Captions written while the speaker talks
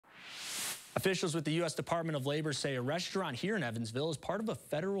Officials with the U.S. Department of Labor say a restaurant here in Evansville is part of a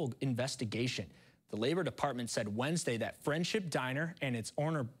federal investigation. The Labor Department said Wednesday that Friendship Diner and its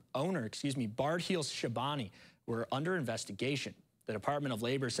owner, Bard Heels Shabani, were under investigation. The Department of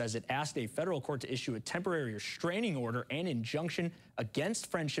Labor says it asked a federal court to issue a temporary restraining order and injunction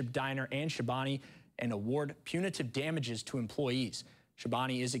against Friendship Diner and Shabani and award punitive damages to employees.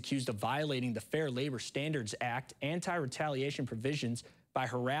 Shabani is accused of violating the Fair Labor Standards Act anti-retaliation provisions by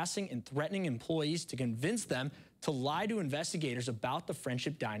harassing and threatening employees to convince them to lie to investigators about the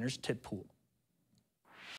Friendship Diner's tip pool.